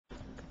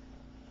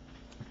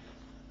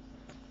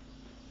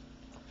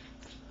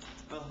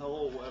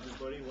Hello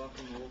everybody,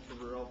 welcome to Wolf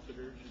River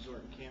Outfitters Resort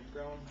and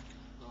Campground.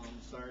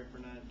 Sorry for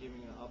not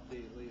giving an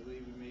update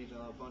lately. We made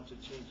a bunch of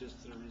changes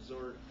to the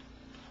resort.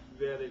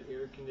 We've added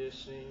air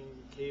conditioning,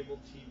 cable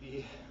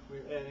TV.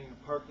 We're adding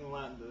a parking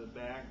lot into the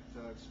back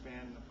to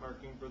expand the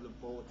parking for the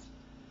boats.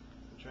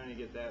 I'm trying to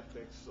get that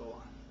fixed,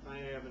 so I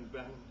haven't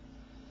been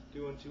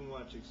doing too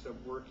much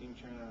except working,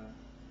 trying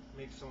to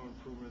make some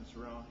improvements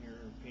around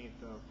here and paint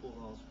the pool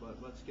house.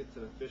 But let's get to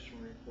the fishing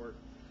report.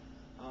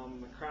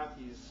 The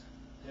crappies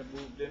have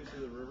moved into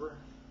the river.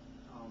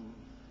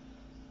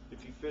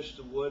 If you fish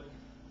the wood,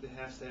 it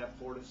has to have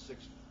 4 to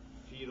 6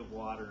 feet of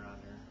water on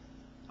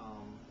there.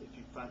 If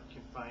you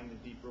can find the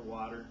deeper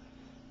water,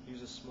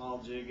 use a small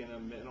jig and a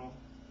minnow,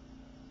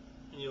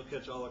 and you'll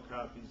catch all the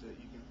crappies that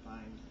you can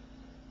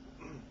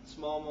find.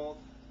 Smallmouth,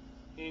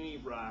 any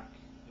rock.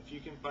 If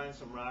you can find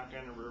some rock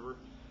on the river,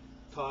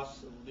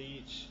 toss a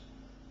leech,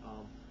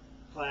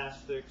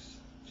 plastics,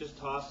 just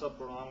toss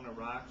up along the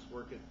rocks,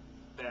 work it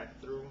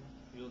back through.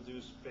 You'll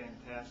do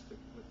fantastic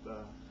with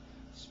the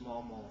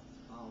smallmouth.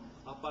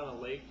 Up on a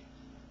lake,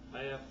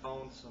 I have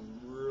found some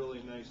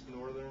really nice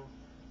northern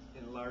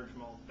and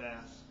largemouth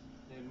bass.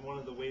 And one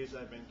of the ways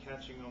I've been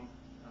catching them,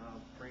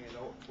 I'll bring it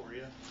out for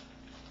you,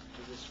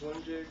 is a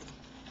swim jig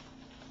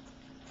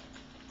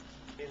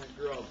and a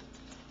grub.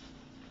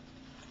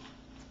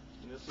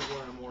 And this is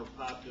one of the more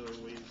popular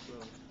ways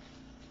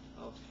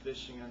of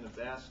fishing on the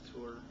bass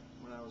tour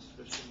when I was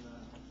fishing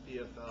the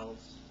BFLs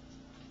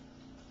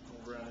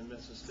over on the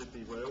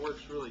Mississippi, but it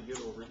works really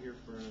good over here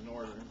for the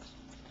northerns.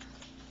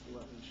 So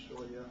let me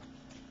show you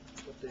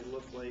what they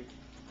look like.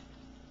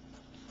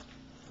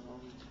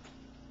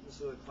 This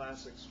is a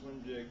classic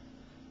swim jig.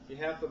 You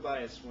have to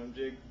buy a swim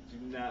jig. Do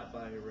not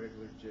buy a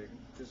regular jig.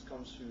 This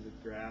comes through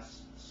the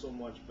grass so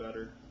much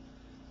better.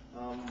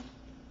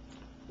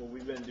 What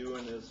we've been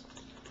doing is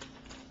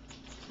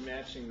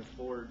matching the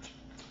forage.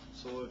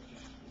 So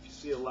if you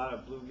see a lot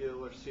of bluegill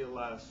or see a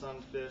lot of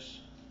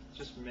sunfish,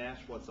 just match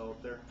what's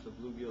out there. The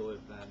bluegill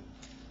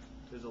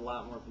there's a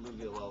lot more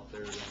bluegill out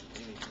there than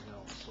anything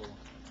else. So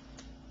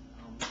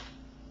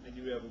I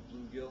do have a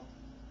bluegill.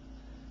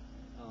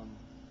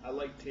 I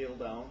like tail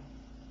down.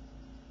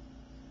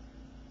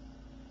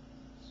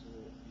 So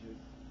you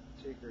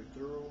take her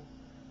through,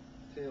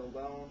 tail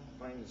down,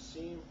 find the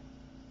seam,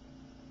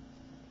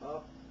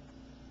 up,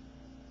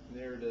 and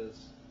there it is.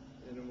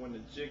 And then when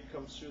the jig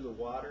comes through the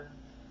water,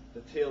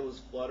 the tail is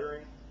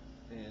fluttering,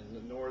 and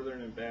the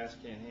northern and bass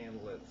can't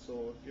handle it.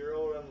 So if you're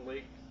out on the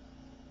lake,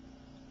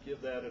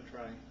 give that a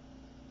try.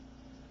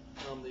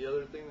 The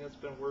other thing that's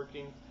been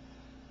working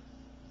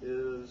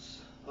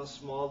is a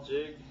small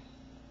jig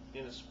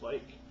and a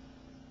spike,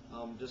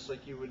 just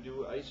like you would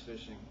do ice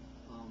fishing.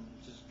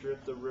 Just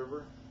drift the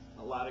river.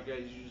 A lot of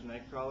guys use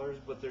night crawlers,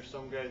 but there's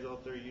some guys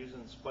out there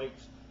using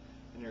spikes,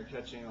 and they're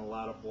catching a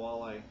lot of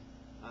walleye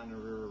on the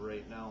river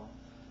right now.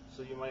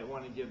 So you might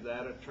want to give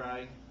that a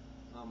try.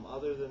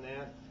 Other than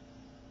that,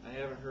 I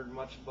haven't heard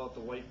much about the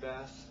white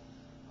bass.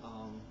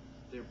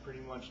 They're pretty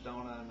much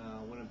down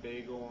on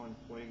Winnebago and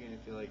Poigan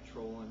if you like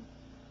trolling,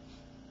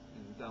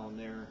 and down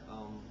there.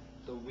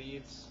 The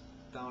weeds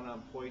down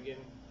on Poigan,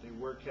 they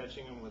were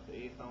catching them with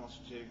 1/8 ounce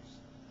jigs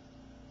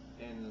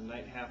and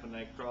half a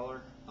night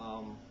crawler.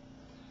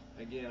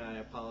 Again, I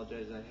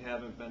apologize, I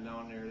haven't been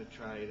down there to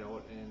try it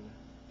out, and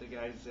the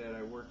guys that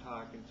I were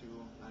talking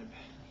to, I've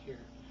been here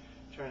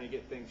trying to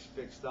get things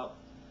fixed up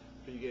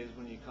for you guys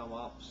when you come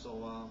up.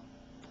 So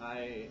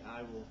I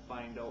will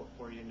find out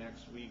for you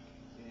next week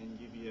and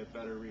give you a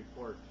better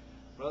report.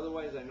 But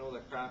otherwise, I know the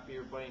crappie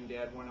are biting.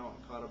 Dad went out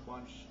and caught a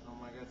bunch.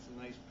 I got some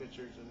nice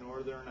pictures of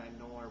northern I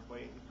know are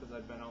biting because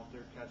I've been out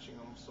there catching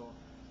them. So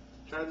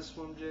try the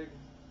swim jig.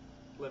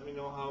 Let me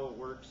know how it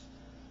works.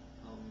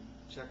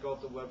 Check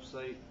out the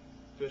website,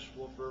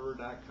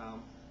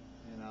 fishwolfriver.com,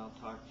 and I'll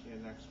talk to you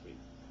next week.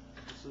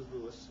 This is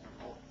Lewis.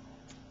 I'm out.